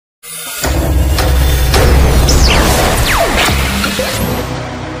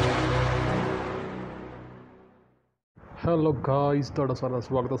Hello guys, ਤੁਹਾਡਾ ਸਾਰਾ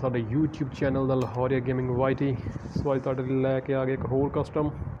ਸਵਾਗਤ ਹੈ ਸਾਡੇ YouTube ਚੈਨਲ ਦਾ ਲਾਹੌਰੀਆ ਗੇਮਿੰਗ YT। ਸੋ ਅੱਜ ਤੁਹਾਡੇ ਲਈ ਲੈ ਕੇ ਆ ਗਏ ਇੱਕ ਹੋਰ ਕਸਟਮ।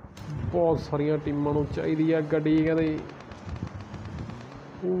 ਬਹੁਤ ਸਾਰੀਆਂ ਟੀਮਾਂ ਨੂੰ ਚਾਹੀਦੀ ਹੈ ਗੱਡੀ। ਕਹਿੰਦੇ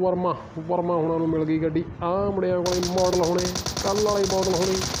ਵਰਮਾ ਹੁਣਾਂ ਨੂੰ ਮਿਲ ਗਈ ਗੱਡੀ। ਆਹ ਮੁੰਡਿਆਂ ਕੋਲ ਮਾਡਲ ਹੋਣੇ, ਕੱਲ੍ਹ ਵਾਲੇ ਮਾਡਲ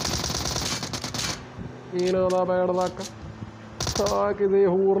ਹੋਣੇ, ਇਹਨਾਂ ਦਾ ਬੈਡ ਲੱਕ। ਆ ਕਿਤੇ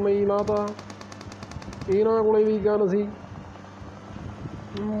ਹੋਰ ਨਹੀਂ ਲਾਤਾ, ਇਹਨਾਂ ਕੋਲੇ ਵੀ ਗਨ ਸੀ,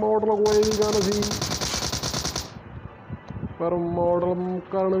 ਮਾਡਲ ਕੋਲੇ ਵੀ ਗਨ ਸੀ, ਪਰ ਮਾਡਲ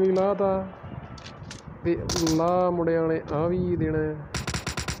ਕਰਨ ਵੀ ਲਾਤਾ ਤੇ ਲਾ ਮੁੰਡਿਆਂ ਨੇ ਆ ਵੀ ਦੇਣਾ।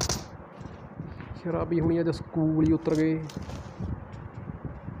 ਸ਼ਰਾਬੀ ਹੁਣੀ ਅੱਜ ਸਕੂਲ ਹੀ ਉਤਰ ਗਏ।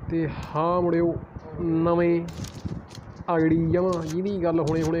 ਤੇ ਹਾਂ ਮੁੰਡਿਓ, ਨਵੇਂ ਆਈਡੀ ਜਮਾਂ ਜਿਹਦੀ ਗੱਲ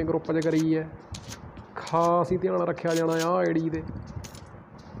ਹੁਣੇ ਗਰੁੱਪ 'ਚ ਕਰੀ ਹੈ, ਖਾਸ ਹੀ ਧਿਆਨ ਰੱਖਿਆ ਜਾਣਾ ਆਹ ਆਈਡੀ ਦੇ।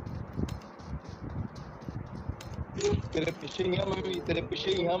 ਤੇਰੇ ਪਿੱਛੇ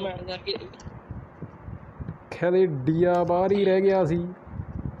ਹੀ ਆ ਮੈਂ ਕਹਿੰਦੇ ਡੀਆ ਬਾਹਰ ਹੀ ਰਹਿ ਗਿਆ ਸੀ।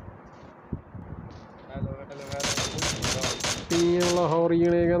 ਟੀਮ ਲਾਹੌਰੀ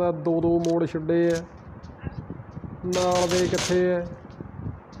ਨੇ ਕਹਿੰਦਾ ਦੋ ਮੋੜ ਛੱਡੇ ਆ, ਨਾਲ ਦੇ ਕਿੱਥੇ ਹੈ,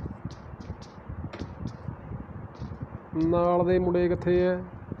 ਨਾਲ ਦੇ ਮੁੰਡੇ ਕਿੱਥੇ ਹੈ।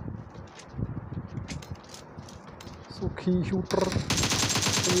 ਸੁੱਖੀ ਸ਼ੂਟਰ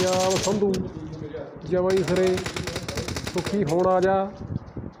ਪੰਜਾਬ ਸੰਧੂ ਜਮਾਂ ਹੀ ਸਿਰੇ। ਸੁੱਖੀ ਹੁਣ ਆ ਜਾ,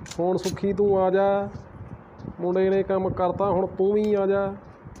 ਹੁਣ ਸੁੱਖੀ ਤੂੰ ਆ ਜਾ, ਮੁੰਡੇ ਨੇ ਕੰਮ ਕਰਤਾ, ਹੁਣ ਤੂੰ ਵੀ ਆ ਜਾ।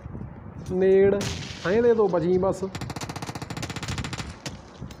 ਨੇੜ ਇਹਦੇ ਤੋਂ ਬਚੀ ਬਸ।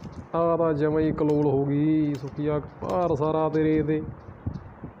 ਆਹ ਤਾਂ ਜਮਾਂ ਹੀ ਕਲੋਲ ਹੋ ਗਈ ਸੁੱਖੀਆ, ਭਾਰ ਸਾਰਾ ਤੇਰੇ ਤੇ।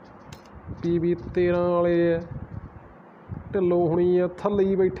 PB 13 ਵਾਲੇ ਐ, ਢਿੱਲੋਂ ਹੁਣੀ ਆ, ਥੱਲੇ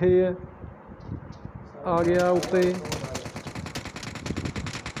ਹੀ ਬੈਠੇ ਐ। ਆ ਗਿਆ ਉੱਤੇ,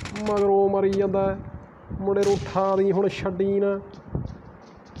 ਮਗਰੋਂ ਮਰੀ ਜਾਂਦਾ। ਮੁੰਡੇ ਨੂੰ ਉਠਾ ਦੀ ਹੁਣ, ਛੱਡੀ ਨਾ।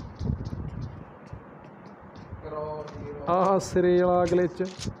 ਆਹ ਸਿਰੇ ਵਾਲਾ ਗਲਿਚ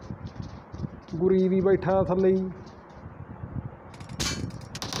ਗੁਰੀ ਵੀ ਬੈਠਾ ਥੱਲੇ ਹੀ।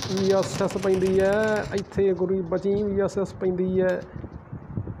 VSS ਪੈਂਦੀ ਹੈ ਇੱਥੇ, ਗੁਰੀ ਬਚੀ VSS ਪੈਂਦੀ ਹੈ।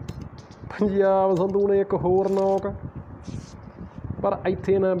 ਪੰਜਾਬ ਸੰਧੂ ਨੇ ਇੱਕ ਹੋਰ ਨੌਕ, ਪਰ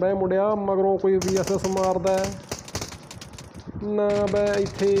ਇੱਥੇ ਨਾ ਬਹਿ ਮੁੰਡਿਆ, ਮਗਰੋਂ ਕੋਈ VSS ਮਾਰਦਾ ਨਾ ਬਹਿ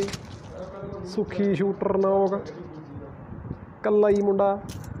ਇੱਥੇ। ਸੁੱਖੀ ਸ਼ੂਟਰ ਨੌਕ, ਕੱਲਾ ਹੀ ਮੁੰਡਾ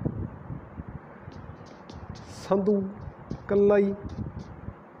ਸੰਧੂ, ਕੱਲਾ ਹੀ।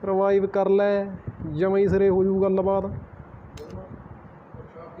 ਰਿਵਾਈਵ ਕਰ ਲੈ, ਜਮਾਂ ਹੀ ਸਿਰੇ ਹੋ ਜੂ ਗੱਲਬਾਤ।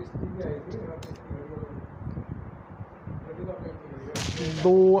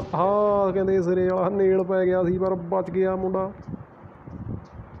 ਦੋ ਹਾਂ ਕਹਿੰਦੇ ਸਿਰੇ ਵਾਲਾ ਨੇੜ ਪੈ ਗਿਆ ਸੀ, ਪਰ ਬਚ ਗਿਆ ਮੁੰਡਾ।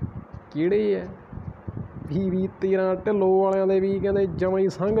 ਕਿਹੜੇ ਹੈ PB 13 ਢਿੱਲੋਂ ਵਾਲਿਆਂ ਦੇ ਵੀ ਕਹਿੰਦੇ ਜਮਾਂ ਹੀ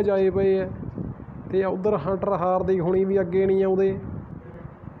ਸੰਘ ਜਾਏ ਪਏ ਹੈ। ਤੇ ਉੱਧਰ ਹੰਟਰ ਹਾਰਦੀ ਹੁਣੀ ਵੀ ਅੱਗੇ ਨਹੀਂ ਆਉਂਦੇ।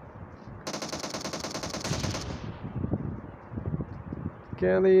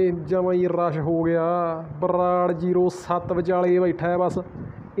 ਕਹਿੰਦੇ ਜਮਾਂ ਹੀ ਰਸ਼ ਹੋ ਗਿਆ। ਬਰਾੜ 07 ਵਿਚਾਲੇ ਬੈਠਾ ਬਸ,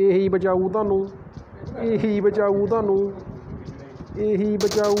 ਇਹੀ ਬਚਾਊ ਤੁਹਾਨੂੰ, ਇਹੀ ਬਚਾਊ ਤੁਹਾਨੂੰ, ਇਹੀ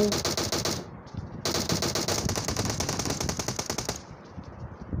ਬਚਾਊ।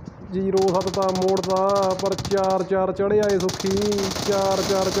 07 ਤਾਂ ਮੋੜਦਾ, ਪਰ 4 ਚੜ੍ਹੇ ਆਏ ਸੁੱਖੀ, 4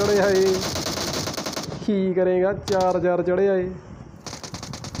 ਚੜ੍ਹੇ ਆਏ। ਕੀ ਕਰੇਗਾ, 4 ਚੜ੍ਹੇ ਆਏ।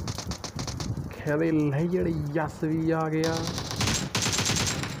 ਕਹਿੰਦੇ ਲੈਜੜ ਯਸ ਵੀ ਆ ਗਿਆ।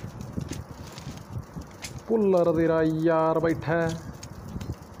 ਭੁੱਲਰ ਤੇਰਾ ਯਾਰ ਬੈਠਾ,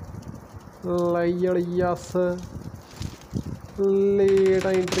 ਲੈਜੜ ਯਸ। ਲੇਟ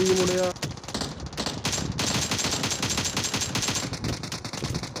ਐਂਟਰੀ ਮੁੜਿਆ।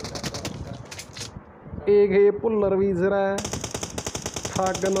 ਇਹ ਭੁੱਲਰ ਵੀ ਸਿਰਾ,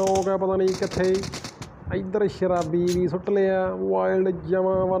 ਠੱਗ ਨੌਕ ਹੈ ਪਤਾ ਨਹੀਂ ਕਿੱਥੇ। ਇੱਧਰ ਸ਼ਰਾਬੀ ਵੀ ਸੁੱਟ ਲਿਆ। ਵਾਈਲਡ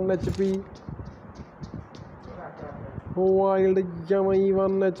ਜਮਾਂ 1 HP, ਵਾਈਲਡ ਜਮਾਂ ਹੀ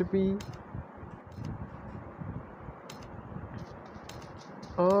 1 HP।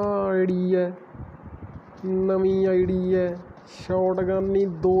 ਆਈਡੀ ਹੈ, ਨਵੀਂ ਆਈਡੀ ਹੈ। ਸ਼ਾਰਟ ਗਨ ਨਹੀਂ,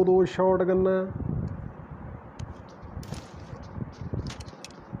 ਦੋ ਸ਼ਾਰਟ ਗੰਨਾਂ।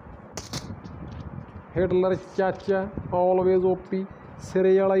 ਹਿਟਲਰ ਚਾਚਾ ਆਲਵੇਜ਼ OP,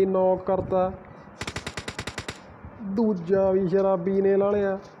 ਸਿਰੇ ਵਾਲਾ ਹੀ ਨੌਕ ਕਰਤਾ। ਦੂਜਾ ਵੀ ਸ਼ਰਾਬੀ ਨੇ ਲਾ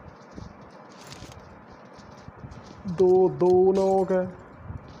ਲਿਆ। ਦੋ ਨੌਕ ਹੈ।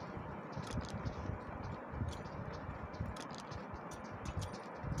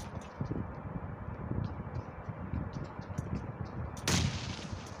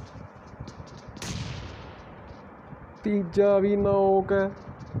 ਤੀਜਾ ਵੀ ਨੌਕ ਹੈ।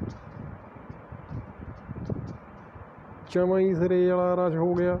 ਜਮਾਂ ਹੀ ਸਿਰੇ ਵਾਲਾ ਰਸ਼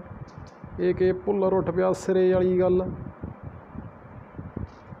ਹੋ ਗਿਆ। ਇਹ ਭੁੱਲਰ ਉੱਠ ਪਿਆ, ਸਿਰੇ ਵਾਲੀ ਗੱਲ।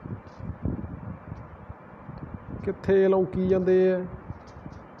 ਕਿੱਥੇ ਲੌਂਕੀ ਜਾਂਦੇ ਆ।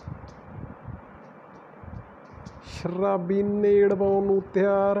 ਸ਼ਰਾਬੀ ਨੇੜ ਪਾਉਣ ਨੂੰ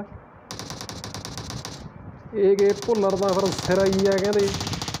ਤਿਆਰ। ਇਹ ਗਏ ਭੁੱਲਰ ਦਾ ਫਿਰ ਸਿਰ ਆਈ ਆ ਕਹਿੰਦੇ।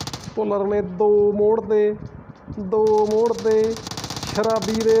 ਭੁੱਲਰ ਨੇ ਦੋ ਮੋੜ ਤੇ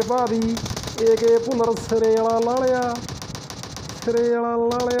ਸ਼ਰਾਬੀ ਦੇ ਭਾਦੀ। ਇਹ ਗਏ ਭੁੱਲਰ ਸਿਰੇ ਵਾਲਾ ਲਾ ਲਿਆ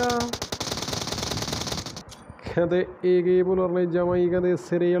ਕਹਿੰਦੇ। ਇਹ ਗਏ ਭੁੱਲਰ ਨੇ ਜਮਾਂ ਹੀ ਕਹਿੰਦੇ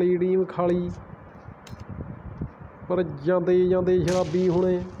ਸਿਰੇ ਵਾਲੀ ਟੀਮ ਖਾਲੀ। ਪਰ ਜਾਂਦੇ ਸ਼ਰਾਬੀ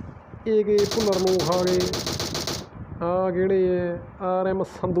ਹੁਣੇ ਇਹ ਗਏ ਭੁੱਲਰ ਨੂੰ ਖਾ ਗਏ। ਆ ਕਿਹੜੇ ਹੈ RM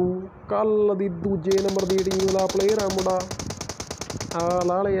ਸੰਧੂ, ਕੱਲ੍ਹ ਦੀ ਦੂਜੇ ਨੰਬਰ ਦੀ ਟੀਮ ਦਾ ਪਲੇਅਰ ਆ ਮੁੰਡਾ। ਆ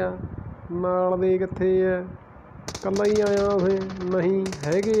ਲਾ ਲਿਆ ਨਾਲ ਦੇ ਕਿੱਥੇ ਹੈ, ਇਕੱਲਾ ਹੀ ਆਇਆ ਉਸੇ ਨਹੀਂ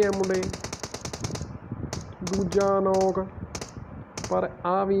ਹੈਗੇ ਆ ਮੁੰਡੇ। ਦੂਜਾ ਨੌਕ ਪਰ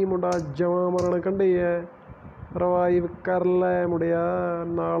ਆ ਵੀ ਮੁੰਡਾ ਜਮਾਂ ਮਰਨ ਕੰਢੇ ਹੈ। ਰਿਵਾਈਵ ਕਰ ਲੈ ਮੁੰਡਿਆ,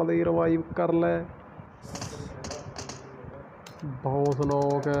 ਨਾਲ ਦੇ ਰਿਵਾਈਵ ਕਰ ਲੈ। ਬਹੁਤ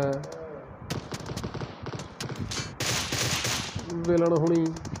ਨੌਕ ਹੈ ਵਿਲਣ ਹੁਣੀ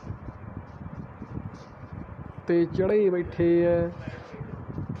ਤੇ ਚੜ੍ਹੇ ਬੈਠੇ ਐ।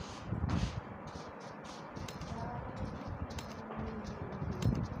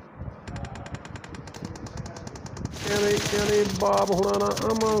 ਕਹਿੰਦੇ ਬਾਪ ਹੋਣਾ ਨਾ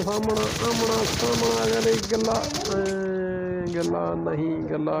ਆਮਣਾ ਸਾਹਮਣਾ ਕਹਿੰਦੇ ਗੱਲਾਂ ਨਹੀਂ,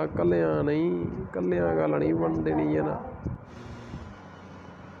 ਗੱਲਾਂ ਕੱਲਿਆਂ ਨਹੀਂ, ਕੱਲਿਆਂ ਗੱਲ ਨਹੀਂ ਬਣ ਦੇਣੀ ਹੈ ਨਾ।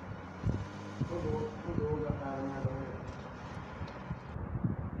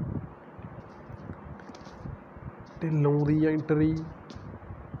 ਢਿੱਲੋਂ ਦੀ ਐਂਟਰੀ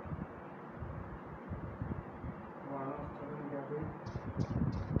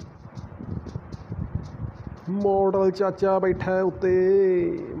ਮੋਡਲ ਚਾਚਾ ਬੈਠਾ ਉੱਤੇ,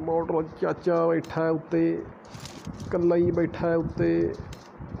 ਇਕੱਲਾ ਹੀ ਬੈਠਾ ਉੱਤੇ।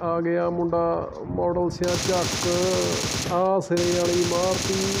 ਆ ਗਿਆ ਮੁੰਡਾ ਮੋਡਲ ਸਿਆ ਚੱਕ, ਆ ਸਿਰੇ ਵਾਲੀ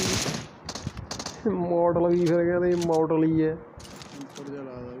ਮਾਰਤੀ। ਮੋਡਲ ਵੀ ਫਿਰ ਕਹਿੰਦੇ ਮੋਡਲ ਹੀ ਹੈ।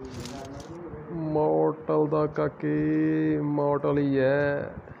 ਮੋਟਲ ਦਾ ਕਾਕੇ ਮੋਟਲ ਹੀ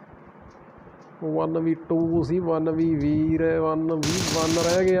ਹੈ। 1v2 ਸੀ, 1v20 1v1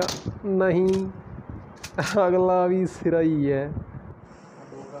 ਰਹਿ ਗਿਆ ਨਹੀਂ, ਅਗਲਾ ਵੀ ਸਿਰਾ ਹੀ ਹੈ।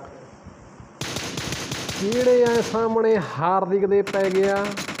 ਕਿਹੜੇ ਆ ਸਾਹਮਣੇ ਹਾਰਦਿਕ ਦੇ ਪੈ ਗਿਆ।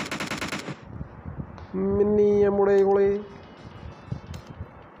 ਮਿੰਨੀ ਹੈ ਮੁੰਡੇ ਕੋਲੇ,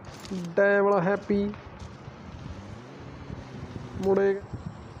 ਡੈਵਲ ਹੈਪੀ ਮੁੰਡੇ।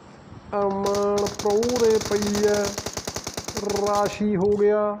 ਅਰਮਾਨ ਪ੍ਰਭੂ ਦੇ ਪਈ ਹੈ, ਰਾਸ਼ੀ ਹੋ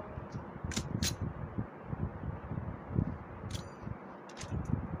ਗਿਆ।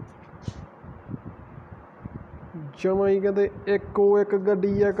 ਜਮਾਂ ਹੀ ਕਹਿੰਦੇ ਇੱਕੋ ਇੱਕ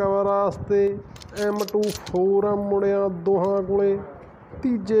ਗੱਡੀ ਹੈ ਕਵਰ ਵਾਸਤੇ। M24 ਆ ਮੁੰਡਿਆਂ ਦੋਹਾਂ ਕੋਲੇ।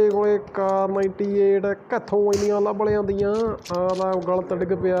 ਤੀਜੇ ਕੋਲੇ ਕਾਰ 98 ਕਿੱਥੋਂ ਇੰਨੀਆਂ ਲੱਭ ਲਿਆਂਦੀਆਂ। ਦਾ ਗਲਤ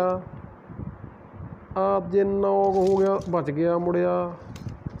ਡਿੱਗ ਪਿਆ। ਆ ਜੇ ਨੌਕ ਹੋ ਗਿਆ ਬਚ ਗਿਆ ਮੁੰਡਿਆ।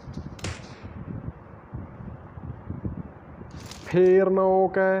 ਫੇਰ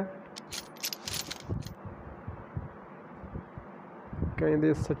ਨੌਕ ਹੈ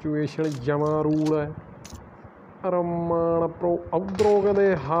ਕਹਿੰਦੇ ਸਿਚੁਏਸ਼ਨ ਜਮਾਂ ਰੂਲ ਹੈ। ਅਰਮਾਨ ਪ੍ਰੋ ਉੱਧਰੋਂ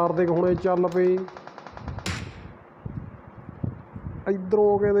ਕਹਿੰਦੇ ਹਾਰਦਿਕ ਹੁਣੇ ਚੱਲ ਪਏ।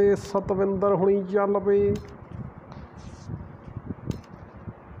 ਇੱਧਰੋਂ ਕਹਿੰਦੇ ਸਤਵਿੰਦਰ ਹੁਣੀ ਚੱਲ ਪਏ।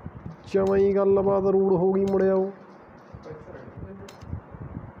 ਜਮਾਂ ਹੀ ਗੱਲਬਾਤ ਰੂਲ ਹੋ ਗਈ ਮੁੜਿਆਓ।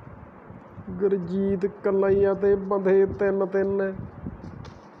 ਗੁਰਜੀਤ ਇਕੱਲਾ ਹੀ ਆ ਤੇ ਬੰਦੇ 3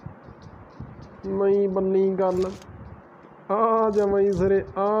 ਨਹੀਂ ਬੰਨੀ ਗੱਲ। ਆ ਜਮਾਂ ਹੀ ਸਿਰੇ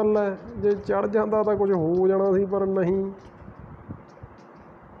ਆ ਲੈ, ਜੇ ਚੜ੍ਹ ਜਾਂਦਾ ਤਾਂ ਕੁਝ ਹੋ ਜਾਣਾ ਸੀ ਪਰ ਨਹੀਂ।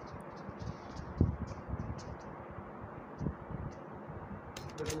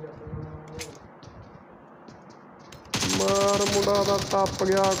 ਮਾਰ ਮੁੰਡਾ ਤਾਂ ਟੱਪ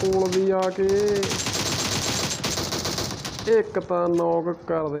ਗਿਆ ਕੋਲ ਵੀ ਆ ਕੇ। ਇੱਕ ਤਾਂ ਨੌਕ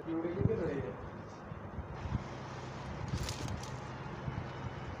ਕਰ ਦੇ।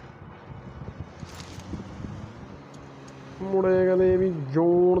 ਮੁੰਡੇ ਕਹਿੰਦੇ ਵੀ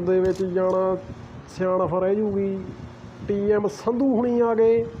ਜ਼ੋਨ ਦੇ ਵਿੱਚ ਜਾਣਾ ਸਿਆਣਪ ਰਹਿ ਜੂਗੀ। TM ਸੰਧੂ ਹੁਣੀ ਆ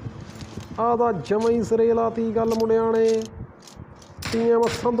ਗਏ। ਆਹ ਤਾਂ ਜਮਾਂ ਹੀ ਸਿਰੇ ਲਾਤੀ ਗੱਲ ਮੁੰਡਿਆਂ ਨੇ। TM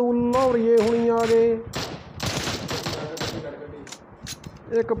ਸੰਧੂ ਲਾਹੌਰੀਏ ਹੁਣੀ ਆ ਗਏ।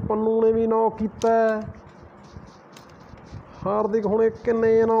 ਇੱਕ ਪੰਨੂ ਨੇ ਵੀ ਨੌਕ ਕੀਤਾ। ਹਾਰਦਿਕ ਹੁਣੇ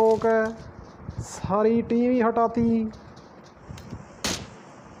ਕਿੰਨੇ ਨੌਕ ਹੈ, ਸਾਰੀ ਟੀਮ ਹੀ ਹਟਾਤੀ।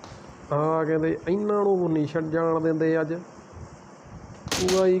 ਆ ਕਹਿੰਦੇ ਇਹਨਾਂ ਨੂੰ ਨਹੀਂ ਛੱਡ ਜਾਣ ਦਿੰਦੇ। ਅੱਜ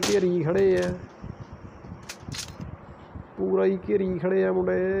ਪੂਰਾ ਹੀ ਘੇਰੀ ਖੜੇ ਐ,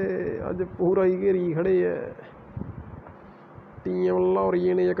 ਮੁੰਡੇ ਅੱਜ ਪੂਰਾ ਹੀ ਘੇਰੀ ਖੜੇ ਐ। ਟੀਮ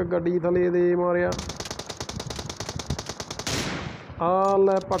ਲਾਹੌਰੀਏ ਨੇ ਇੱਕ ਗੱਡੀ ਥੱਲੇ ਦੇ ਮਾਰਿਆ। ਆ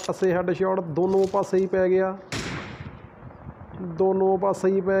ਲੈ ਪੱਟ ਸੇ ਹੈਡ ਸ਼ਾਟ ਦੋਨੋਂ ਪਾਸੇ ਹੀ ਪੈ ਗਿਆ, ਦੋਨੋਂ ਪਾਸੇ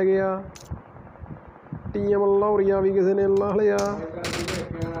ਹੀ ਪੈ ਗਿਆ। ਟੀਮ ਲਾਹੌਰੀਆ ਵੀ ਕਿਸੇ ਨੇ ਲਾ ਲਿਆ।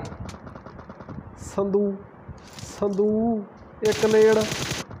 ਸੰਧੂ ਸੰਧੂ ਇੱਕ ਨੇੜ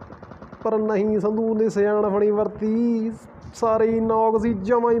ਪਰ ਨਹੀਂ, ਸੰਧੂ ਨੇ ਸਿਆਣਪਣੀ ਵਰਤੀ, ਸਾਰੇ ਹੀ ਨੌਕ ਸੀ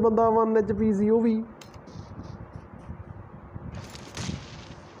ਜਮਾਂ ਹੀ, ਬੰਦਾ 1 HP ਸੀ ਉਹ ਵੀ।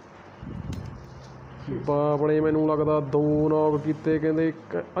 ਬਾਪ ਨੇ ਮੈਨੂੰ ਲੱਗਦਾ 2 ਨੌਕ ਕੀਤੇ ਕਹਿੰਦੇ।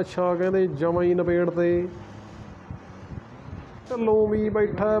 ਅੱਛਾ ਕਹਿੰਦੇ ਜਮਾਂ ਹੀ ਨਪੇੜ ਤੇ ਢੱਲੋਂ ਵੀ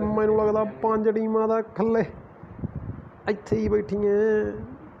ਬੈਠਾ, ਮੈਨੂੰ ਲੱਗਦਾ 5 ਟੀਮਾਂ ਦਾ ਇਕੱਲੇ ਇੱਥੇ ਹੀ ਬੈਠੀਆਂ,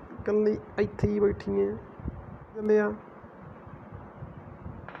 ਇਕੱਲੀ ਇੱਥੇ ਹੀ ਬੈਠੀਆਂ ਚੱਲਿਆ।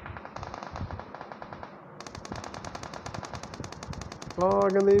 ਆਹ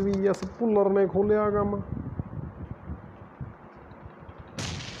ਕਹਿੰਦੇ ਵੀ ਐਸ ਭੁੱਲਰ ਨੇ ਖੋਲ੍ਹਿਆ ਕੰਮ।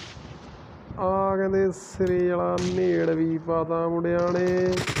 ਆ ਕਹਿੰਦੇ ਸਿਰੇ ਵਾਲਾ ਨੇੜ ਵੀ ਪਾਤਾ ਮੁੰਡਿਆਂ ਨੇ।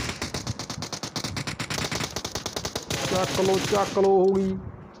 ਚੱਕ ਲੋ ਹੋ ਗਈ,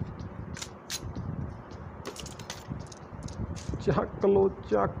 ਚੱਕ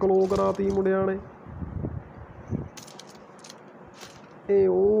ਲੋ ਕਰਾਤੀ ਮੁੰਡਿਆਂ ਨੇ। ਇਹ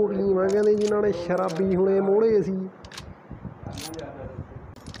ਉਹ ਟੀਮ ਆ ਕਹਿੰਦੇ ਜਿਨ੍ਹਾਂ ਨੇ ਸ਼ਰਾਬੀ ਹੁਣੇ ਮੋੜੇ ਸੀ।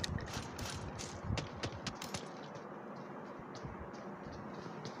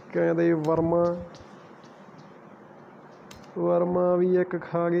 ਕਹਿੰਦੇ ਵਰਮਾ ਵੀ ਇੱਕ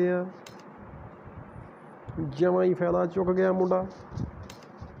ਖਾ ਗਿਆ, ਜਮਾਂ ਹੀ ਫਾਇਦਾ ਚੁੱਕ ਗਿਆ ਮੁੰਡਾ।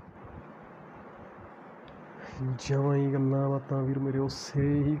 ਜਮਾਂ ਹੀ ਗੱਲਾਂ ਬਾਤਾਂ ਵੀਰ ਮੇਰੇ ਉਸੇ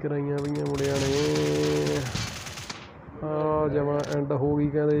ਹੀ ਕਰਾਈਆਂ ਪਈਆਂ ਮੁੰਡਿਆਂ ਨੇ। ਆ ਜਮਾਂ ਐਂਡ ਹੋ ਗਈ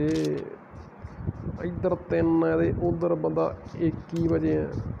ਕਹਿੰਦੇ। ਇੱਧਰ 3 ਹੈ ਤੇ ਉੱਧਰ ਬੰਦਾ 1 ਵਜੇ ਆ।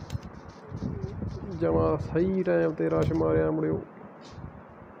 ਜਮਾਂ ਸਹੀ ਟਾਈਮ 'ਤੇ ਰਸ਼ ਮਾਰਿਆ ਮੁੰਡਿਓ।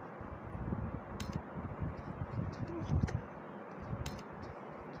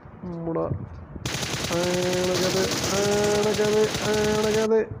 ਮੁੰਡਾ ਐਨ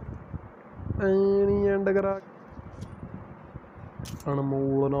ਕਹਿੰਦੇ ਐਨੀ ਐਂਡ ਕਰਾ।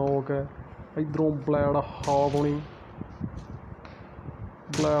 ਅਨਮੋਲ ਨੌਕ ਹੈ। ਇੱਧਰੋਂ ਬਲੈਡ ਹਾਗੁਣੀ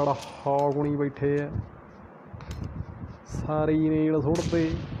ਬੈਠੇ ਆ, ਸਾਰੇ ਹੀ ਨੇੜ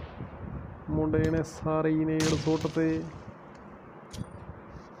ਸੁੱਟਦੇ ਮੁੰਡੇ ਨੇ, ਸਾਰੇ ਹੀ ਨੇੜ ਸੁੱਟਦੇ।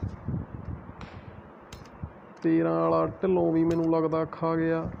 13 ਵਾਲਾ ਢਿੱਲੋਂ ਵੀ ਮੈਨੂੰ ਲੱਗਦਾ ਖਾ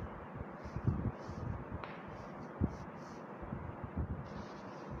ਗਿਆ।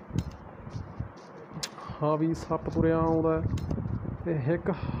 ਹਾਂ ਵੀ ਸੱਪ ਤੁਰਿਆ ਆਉਂਦਾ ਤੇ ਇੱਕ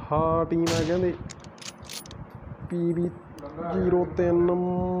ਹਾ ਟੀਮ ਹੈ ਕਹਿੰਦੇ PB 03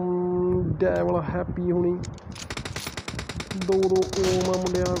 ਡੈਵਲ ਹੈਪੀ ਹੋਣੀ। 2 ਓਮ ਆ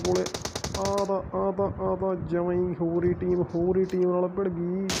ਮੁੰਡਿਆਂ ਕੋਲੇ। ਆ ਤਾਂ ਜਮਾਂ ਹੀ ਹੋਰ ਹੀ ਟੀਮ ਨਾਲ ਭਿੜ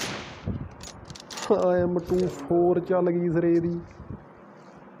ਗਈ। M24 ਚੱਲ ਗਈ ਸਿਰੇ ਦੀ,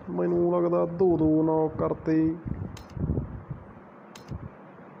 ਮੈਨੂੰ ਲੱਗਦਾ 2 ਨੌਕ ਕਰਤੇ।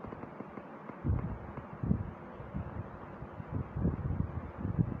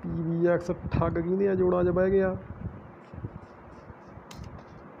 PBX ਠੱਗ ਕਿਹਦੀਆਂ ਜੋੜਾਂ 'ਚ ਬਹਿ ਗਿਆ।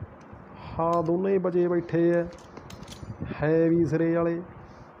 ਹਾਂ ਦੋਨੇ ਬਚੇ ਬੈਠੇ ਹੈ ਵੀ ਸਿਰੇ ਵਾਲੇ,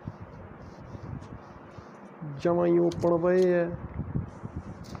 ਜਮਾਂ ਹੀ ਓਪਨ ਪਏ ਹੈ।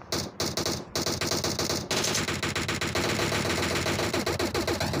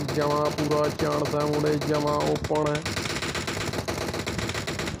 ਜਮਾਂ ਪੂਰਾ ਚਾਂਸ ਹੈ ਮੁੰਡੇ, ਜਮਾਂ ਓਪਨ ਹੈ।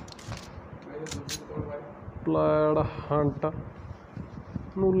 ਪਲੈਡ ਹੰਟ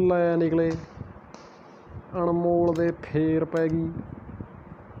ਨੂੰ ਲੈ ਨਿਕਲੇ, ਅਨਮੋਲ ਦੇ ਫੇਰ ਪੈ ਗਈ।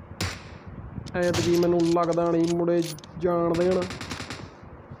 ਐਤਕੀ ਮੈਨੂੰ ਲੱਗਦਾ ਨਹੀਂ ਮੁੰਡੇ ਜਾਣ ਦੇਣ।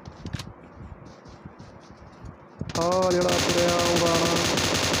 ਆਹ ਜਿਹੜਾ ਤੁਰਿਆ ਆਉਂਦਾ ਨਾ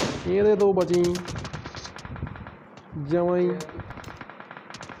ਇਹਦੇ ਤੋਂ ਬਚੀ, ਜਮਾਂ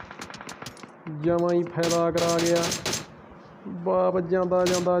ਹੀ ਫਾਇਦਾ ਕਰਾ ਗਿਆ। ਬਾਪ ਜਾਂਦਾ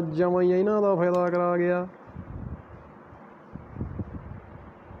ਜਮਾਂ ਹੀ ਇਹਨਾਂ ਦਾ ਫਾਇਦਾ ਕਰਾ ਗਿਆ।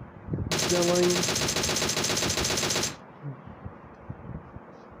 ਜਮਾਂ ਹੀ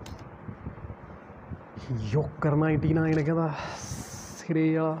ਯੋਕਰ 99 ਕਹਿੰਦਾ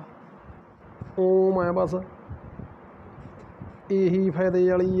ਸਿਰੇ ਵਾਲਾ ਓਮ ਹੈ। ਬਸ ਇਹੀ ਫਾਇਦੇ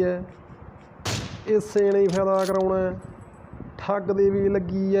ਵਾਲੀ ਹੈ, ਇਸੇ ਨੇ ਹੀ ਫਾਇਦਾ ਕਰਾਉਣਾ। ਠੱਗ ਦੇ ਵੀ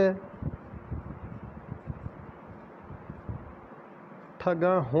ਲੱਗੀ ਹੈ।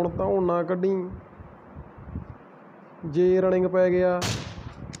 ਠੱਗਾ ਹੁਣ ਤਾਂ ਹੁਣ ਨਾ ਕੱਢੀ, ਜੇ ਰਨਿੰਗ ਪੈ ਗਿਆ।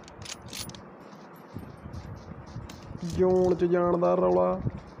 ਜ਼ੋਨ 'ਚ ਜਾਣ ਦਾ ਰੌਲਾ,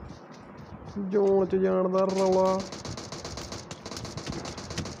 ਜ਼ੋਨ 'ਚ ਜਾਣ ਦਾ ਰੌਲਾ।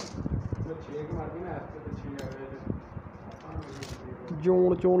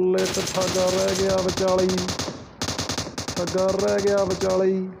 ਜ਼ੋਨ 'ਚੋਂ ਲਿਟ ਠਾਗਾ ਰਹਿ ਗਿਆ ਵਿਚਾਲੀ। ਸੱਗਾ ਰਹਿ ਗਿਆ ਵਿਚਾਲੇ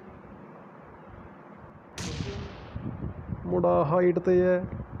ਹੀ। ਮੁੰਡਾ ਹਾਈਟ ਤੇ ਹੈ,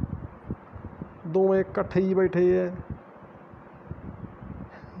 ਦੋਵੇਂ ਇਕੱਠੇ ਹੀ ਬੈਠੇ ਹੈ,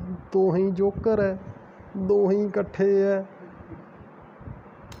 ਦੋਹੀ ਜੋਕਰ ਹੈ, ਦੋਹੀ ਇਕੱਠੇ ਹੈ।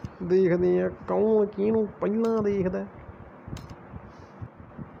 ਦੇਖਦੇ ਆ ਕੌਣ ਕਿਹਨੂੰ ਪਹਿਲਾਂ ਦੇਖਦਾ।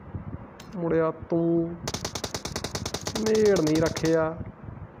 ਮੁੜਿਆ ਤੂੰ ਨੇੜ ਨਹੀਂ ਰੱਖਿਆ,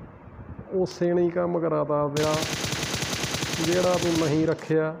 ਉਸੇ ਨੇ ਹੀ ਕੰਮ ਕਰਾਤਾ ਤੇਰਾ ਜਿਹੜਾ ਤੂੰ ਨਹੀਂ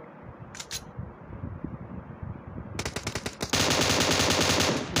ਰੱਖਿਆ।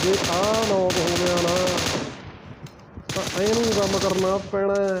 ਜੇ ਆਹ ਨੌਕ ਹੋ ਗਿਆ ਨਾ ਤਾਂ ਇਹਨੂੰ ਕੰਮ ਕਰਨਾ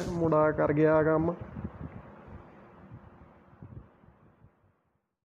ਪੈਣਾ। ਮੁੰਡਾ ਕਰ ਗਿਆ ਕੰਮ।